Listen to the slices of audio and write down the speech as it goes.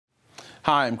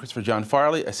Hi, I'm Christopher John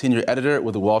Farley, a senior editor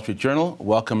with the Wall Street Journal.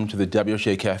 Welcome to the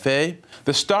WSJ Café.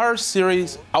 The Starz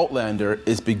series Outlander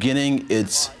is beginning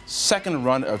its second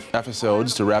run of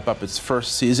episodes to wrap up its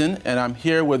first season, and I'm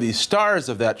here with the stars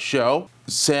of that show,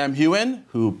 Sam Heughan,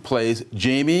 who plays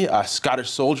Jamie, a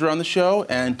Scottish soldier on the show,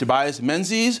 and Tobias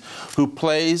Menzies, who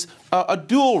plays a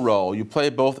dual role. You play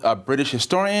both a British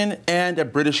historian and a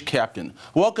British captain.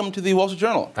 Welcome to the Wall Street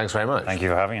Journal. Thanks very much. Thank you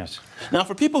for having us. Now,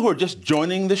 for people who are just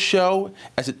joining the show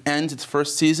as it ends its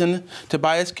first season,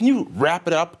 Tobias, can you wrap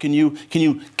it up? Can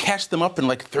you catch them up in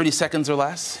like 30 seconds or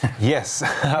less? Yes.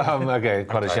 Okay,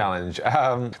 quite a challenge.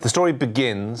 The story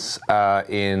begins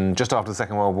in just after the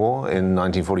Second World War in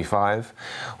 1945.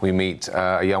 We meet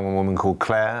a young woman called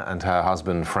Claire and her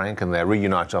husband Frank, and they're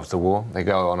reunited after the war. They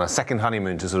go on a second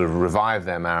honeymoon to sort of revive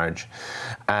their marriage,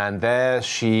 and there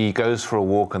she goes for a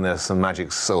walk, and there's some magic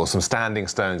or some standing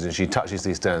stones, and she touches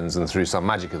these stones, and through some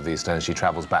magic of these stones she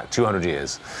travels back 200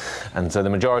 years. And so the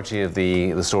majority of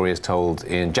the story is told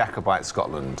in Jacobite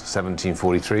Scotland,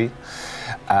 1743.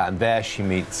 And there she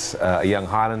meets a young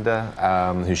Highlander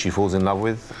who she falls in love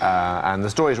with. And the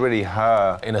story is really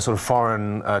her in a sort of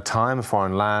foreign time, a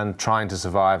foreign land, trying to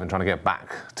survive and trying to get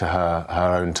back to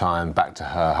her own time, back to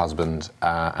her husband,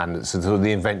 and so sort of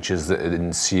the adventures that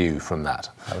ensue from that.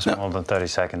 That was more than 30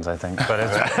 seconds, I think, but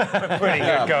it's pretty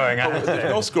good going.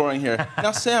 There's no scoring here.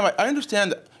 Now, Sam, I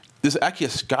understand there's actually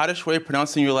a Scottish way of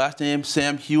pronouncing your last name,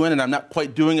 Sam Heughan, and I'm not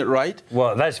quite doing it right.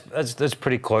 Well, that's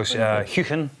pretty close.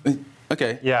 Heughan.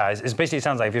 Okay. Yeah, it basically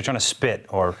sounds like if you're trying to spit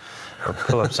or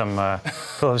pull up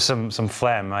some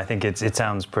phlegm. I think it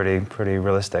sounds pretty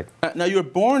realistic. Now, you were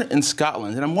born in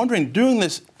Scotland, and I'm wondering, doing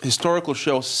this historical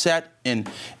show set in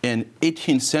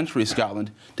 18th century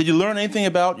Scotland, did you learn anything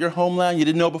about your homeland you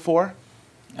didn't know before?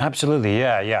 Absolutely,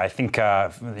 yeah. I think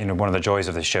one of the joys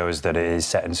of the show is that it is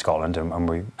set in Scotland, and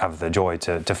we have the joy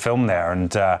to film there.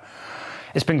 And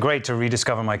it's been great to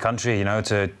rediscover my country,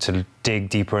 to dig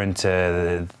deeper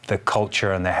into the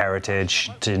culture and the heritage,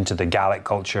 into the Gaelic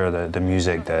culture, the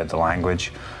music, the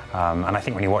language. And I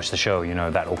think when you watch the show,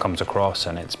 that all comes across,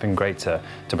 and it's been great to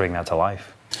bring that to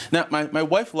life. Now, my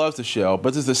wife loves the show,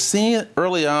 but there's a scene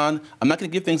early on, I'm not going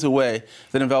to give things away,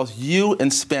 that involves you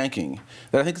and spanking,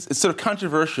 that I think it's sort of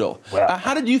controversial. Well,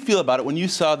 how did you feel about it when you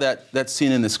saw that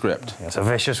scene in the script? It's a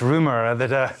vicious rumor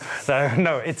that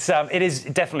no, it is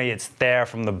definitely, it's there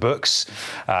from the books.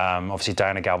 Obviously,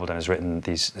 Diana Gabaldon has written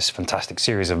this fantastic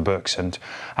series of books, and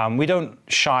we don't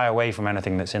shy away from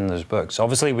anything that's in those books.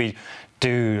 Obviously, we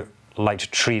do like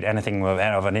to treat anything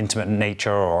of an intimate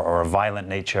nature or a violent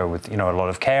nature with a lot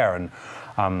of care, and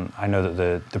I know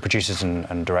that the producers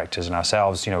and directors and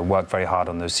ourselves work very hard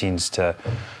on those scenes to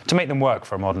make them work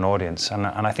for a modern audience, and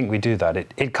I think we do that.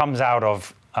 It comes out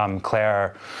of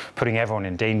Claire putting everyone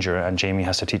in danger, and Jamie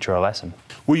has to teach her a lesson.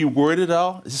 Were you worried at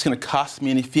all? Is this going to cost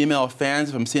me any female fans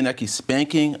if I'm seeing actually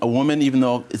spanking a woman, even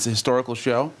though it's a historical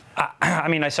show? I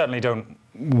mean, I certainly don't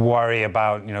worry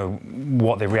about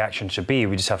what the reaction should be.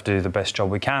 We just have to do the best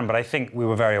job we can. But I think we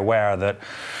were very aware that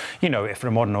if for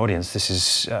a modern audience this is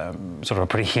sort of a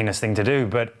pretty heinous thing to do.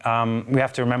 But we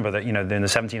have to remember that in the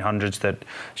 1700s that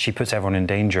she puts everyone in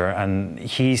danger, and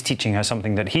he's teaching her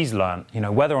something that he's learned.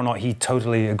 Whether or not he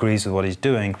totally agrees with what he's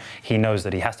doing, he knows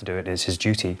that he has to do it. It's his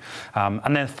duty.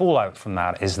 And then fallout from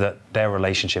that is that their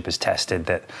relationship is tested,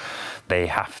 that they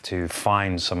have to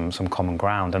find some common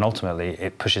ground, and ultimately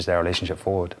it pushes their relationship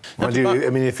forward. I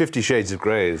mean, 50 Shades of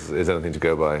Grey is anything to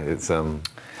go by. It's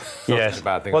yes. A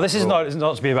bad thing. Well, this is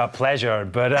not to be about pleasure,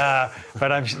 but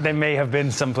there may have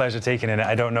been some pleasure taken in it.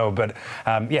 I don't know, but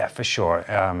yeah, for sure,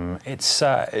 it's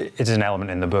an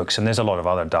element in the books, and there's a lot of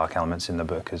other dark elements in the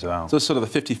book as well. So it's sort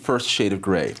of the 51st shade of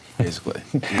grey, basically.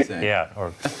 Yeah,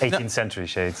 or 18th century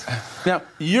shades. Now,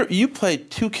 you play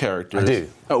two characters. I do.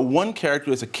 One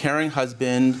character is a caring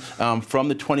husband from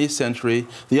the 20th century.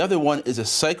 The other one is a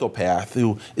psychopath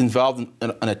who involved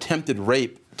in an attempted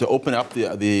rape to open up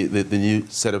the new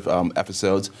set of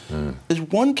episodes. Is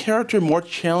one character more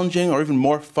challenging or even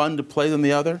more fun to play than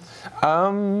the other?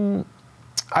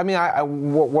 I mean,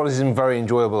 what is very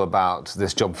enjoyable about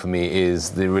this job for me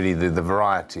is the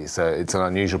variety. So it's an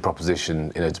unusual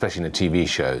proposition, especially in a TV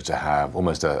show, to have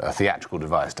almost a theatrical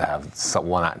device to have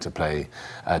one actor play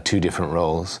two different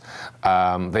roles.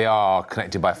 They are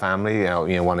connected by family.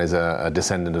 One is a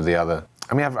descendant of the other.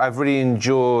 I mean, I've really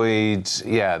enjoyed,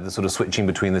 the sort of switching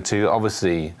between the two.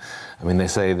 Obviously, I mean, they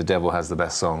say the devil has the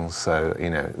best songs, so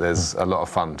there's a lot of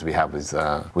fun to be had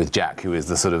with Jack, who is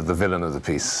the sort of the villain of the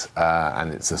piece,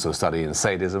 and it's a sort of study in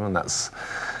sadism, and that's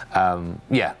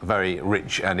yeah, very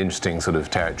rich and interesting sort of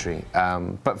territory.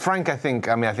 But Frank, I think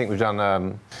we've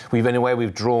done,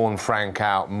 we've drawn Frank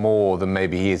out more than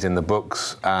maybe he is in the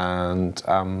books, and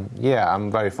yeah,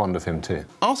 I'm very fond of him too.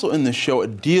 Also in the show,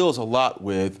 it deals a lot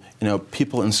with,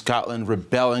 people in Scotland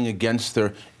rebelling against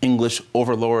their English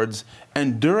overlords,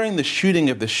 and during the shooting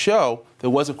of the show, there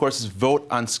was, of course, this vote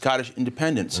on Scottish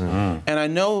independence. And I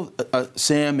know,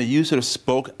 Sam, that you sort of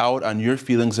spoke out on your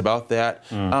feelings about that.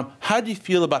 How do you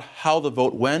feel about how the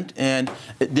vote went, and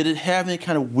did it have any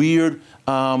kind of weird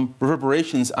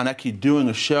reverberations on actually doing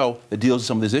a show that deals with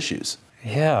some of these issues?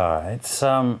 Yeah,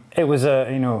 it was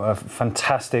a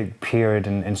fantastic period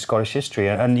in Scottish history,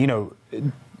 and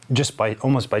just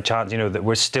almost by chance, that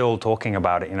we're still talking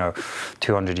about it,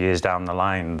 200 years down the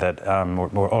line, that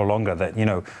or longer, that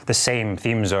the same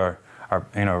themes are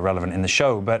relevant in the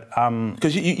show. But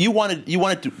because you wanted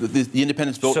the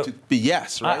independence vote to be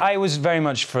yes, right? I was very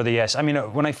much for the yes. I mean,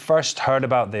 when I first heard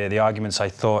about the arguments, I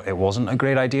thought it wasn't a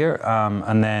great idea,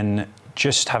 and then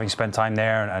just having spent time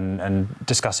there and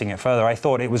discussing it further, I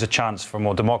thought it was a chance for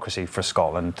more democracy for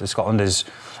Scotland. Scotland is,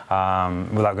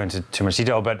 without going into too much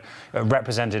detail, but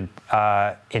represented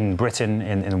in Britain,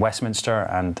 in Westminster,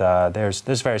 and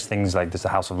there's various things like there's the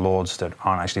House of Lords that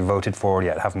aren't actually voted for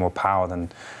yet, have more power than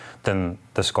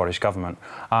the Scottish government.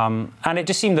 And it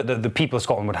just seemed that the people of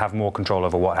Scotland would have more control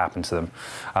over what happened to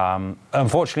them.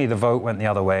 Unfortunately, the vote went the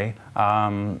other way,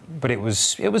 but it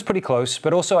was pretty close.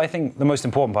 But also, I think the most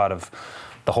important part of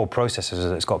the whole process is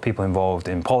that it's got people involved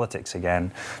in politics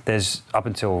again. There's, up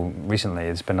until recently,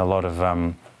 there's been a lot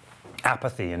of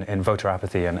apathy and voter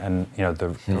apathy, and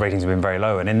the ratings have been very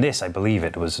low. And in this, I believe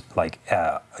it was like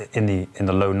in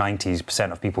the low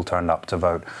 90% of people turned up to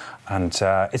vote, and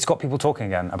it's got people talking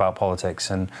again about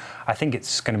politics, and I think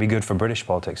it's going to be good for British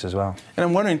politics as well. And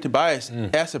I'm wondering, Tobias,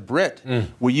 as a Brit,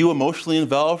 were you emotionally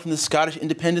involved in the Scottish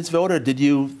independence vote, or did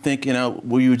you think,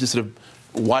 were you just sort of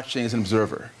watching as an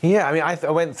observer? Yeah, I mean, I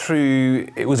went through.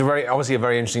 It was obviously a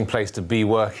very interesting place to be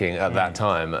working at that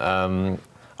time.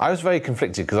 I was very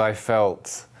conflicted because I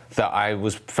felt that I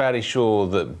was fairly sure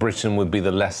that Britain would be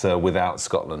the lesser without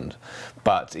Scotland,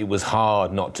 but it was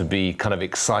hard not to be kind of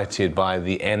excited by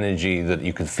the energy that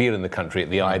you could feel in the country at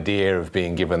the idea of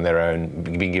being given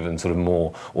being given sort of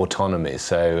more autonomy.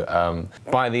 So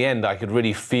by the end, I could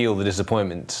really feel the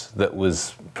disappointment that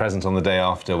was present on the day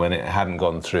after when it hadn't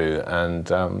gone through,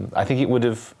 and I think it would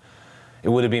have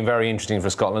been very interesting for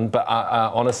Scotland, but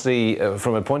honestly,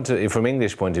 from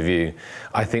English point of view,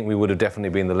 I think we would have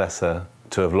definitely been the lesser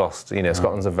to have lost.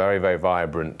 Scotland's a very, very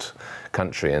vibrant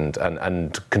country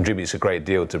and contributes a great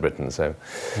deal to Britain. So,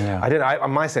 yeah.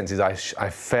 My sense is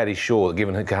I'm fairly sure that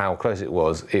given how close it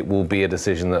was, it will be a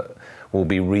decision that will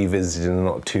be revisited in the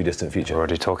not too distant future. We're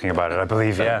already talking about it, I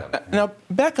believe. Yeah. Now,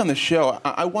 back on the show,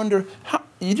 I wonder how.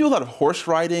 You do a lot of horse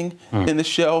riding in the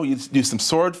show. You do some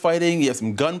sword fighting. You have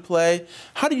some gunplay.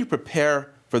 How do you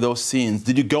prepare for those scenes?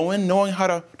 Did you go in knowing how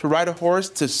to ride a horse,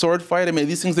 to sword fight? I mean,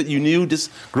 these things that you knew just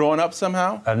growing up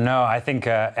somehow? No, I think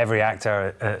every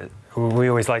actor, we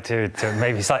always like to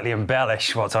maybe slightly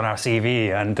embellish what's on our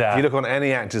CV. And if you look on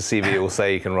any actor's CV, it will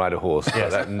say you can ride a horse.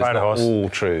 Yes, ride a horse. All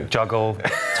true. Juggle,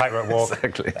 tightrope walk.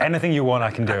 Exactly. Anything you want, I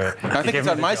can do it. I think it's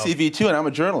on my CV too, and I'm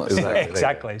a journalist.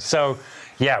 Exactly. So.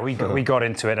 Yeah, we got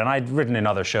into it, and I'd written in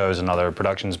other shows and other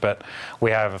productions, but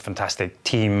we have a fantastic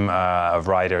team of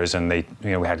riders, and we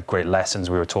had great lessons.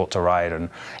 We were taught to ride, and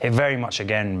it very much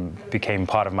again became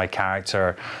part of my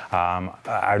character.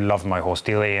 I loved my horse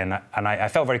dearly, and I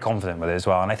felt very confident with it as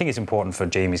well. And I think it's important for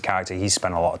Jamie's character. He's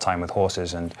spent a lot of time with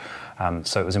horses, and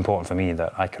so it was important for me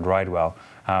that I could ride well.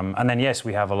 And then, yes,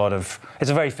 we have a lot of... It's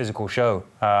a very physical show.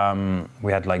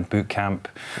 We had, like, boot camp.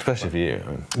 Especially for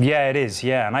you. Yeah, it is,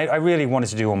 yeah. And I really wanted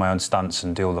to do all my own stunts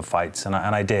and do all the fights, and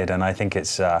I did. And I think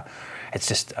it's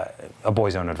just a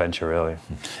boy's own adventure, really.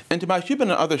 And Tobias, you've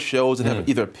been on other shows that have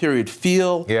either a period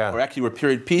feel or actually were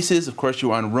period pieces. Of course, you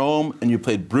were on Rome, and you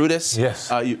played Brutus.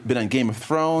 Yes. You've been on Game of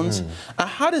Thrones.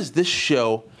 How does this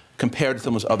show compared to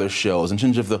some of those other shows in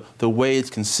terms of the way it's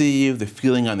conceived, the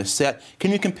feeling on the set? Can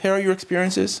you compare your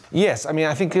experiences? Yes, I mean,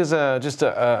 I think as just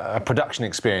a production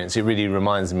experience, it really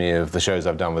reminds me of the shows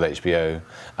I've done with HBO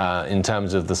in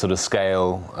terms of the sort of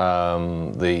scale,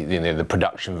 the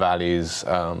production values,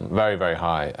 very, very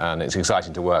high, and it's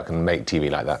exciting to work and make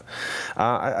TV like that.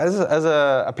 As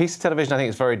a piece of television, I think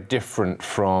it's very different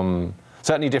from...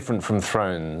 Certainly different from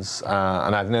Thrones,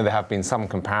 and I know there have been some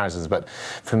comparisons, but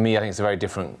for me, I think it's a very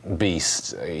different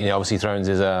beast. Obviously Thrones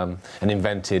is an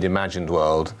invented, imagined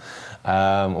world,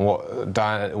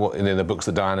 The books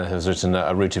that Diana has written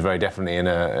are rooted very definitely in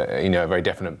a very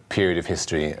definite period of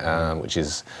history, which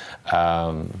is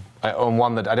on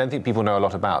one that I don't think people know a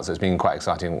lot about. So it's been quite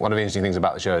exciting. One of the interesting things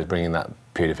about the show is bringing that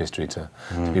period of history to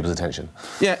people's attention.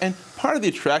 Yeah, and part of the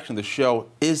attraction of the show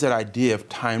is that idea of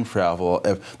time travel,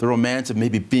 of the romance of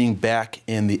maybe being back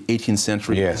in the 18th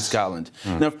century in Scotland.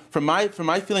 Now, from my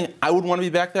feeling, I would want to be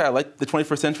back there. I like the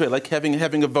 21st century. I like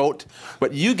having a vote.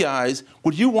 But you guys,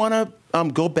 would you want to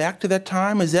go back to that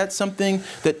time? Is that something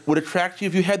that would attract you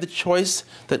if you had the choice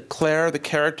that Claire, the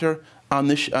character on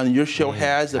your show,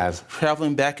 has of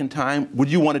traveling back in time?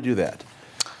 Would you want to do that?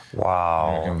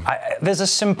 Wow. There's a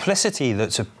simplicity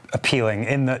that's appealing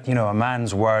in that, you know, a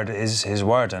man's word is his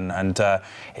word, and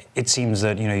it seems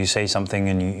that, you know, you say something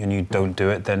and you don't do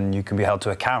it, then you can be held to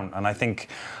account. And I think,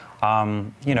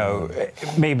 you know,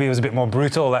 maybe it was a bit more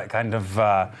brutal, that kind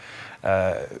of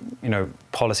you know,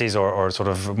 policies or sort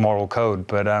of moral code,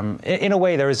 but in a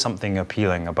way there is something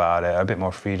appealing about it, a bit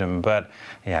more freedom. But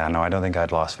yeah, no, I don't think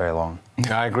I'd last very long.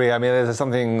 I agree. I mean, there's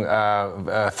something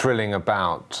thrilling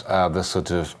about the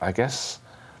sort of, I guess,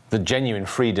 the genuine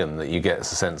freedom that you get, a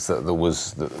sense that there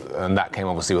was, and that came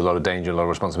obviously with a lot of danger, a lot of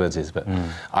responsibilities. But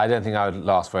I don't think I would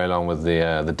last very long with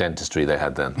the dentistry they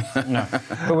had then. No,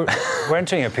 but we're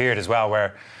entering a period as well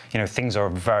where, you know, things are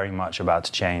very much about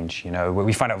to change. You know,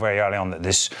 we find out very early on that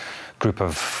this group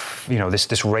of, you know,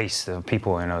 this race of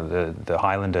people, you know, the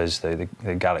Highlanders, the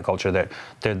Gaelic culture,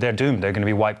 they're doomed. They're going to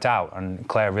be wiped out. And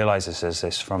Claire realizes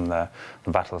this from the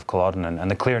Battle of Culloden and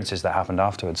the clearances that happened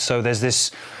afterwards. So there's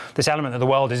this element that the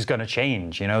world is going to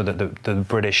change. You know, that the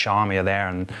British Army are there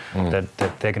and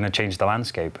that they're going to change the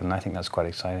landscape. And I think that's quite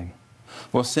exciting.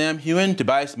 Well, Sam, Heughan,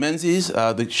 Tobias Menzies,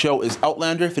 the show is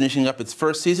Outlander, finishing up its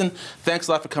first season. Thanks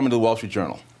a lot for coming to the Wall Street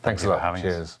Journal. Thanks a lot.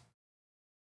 Cheers.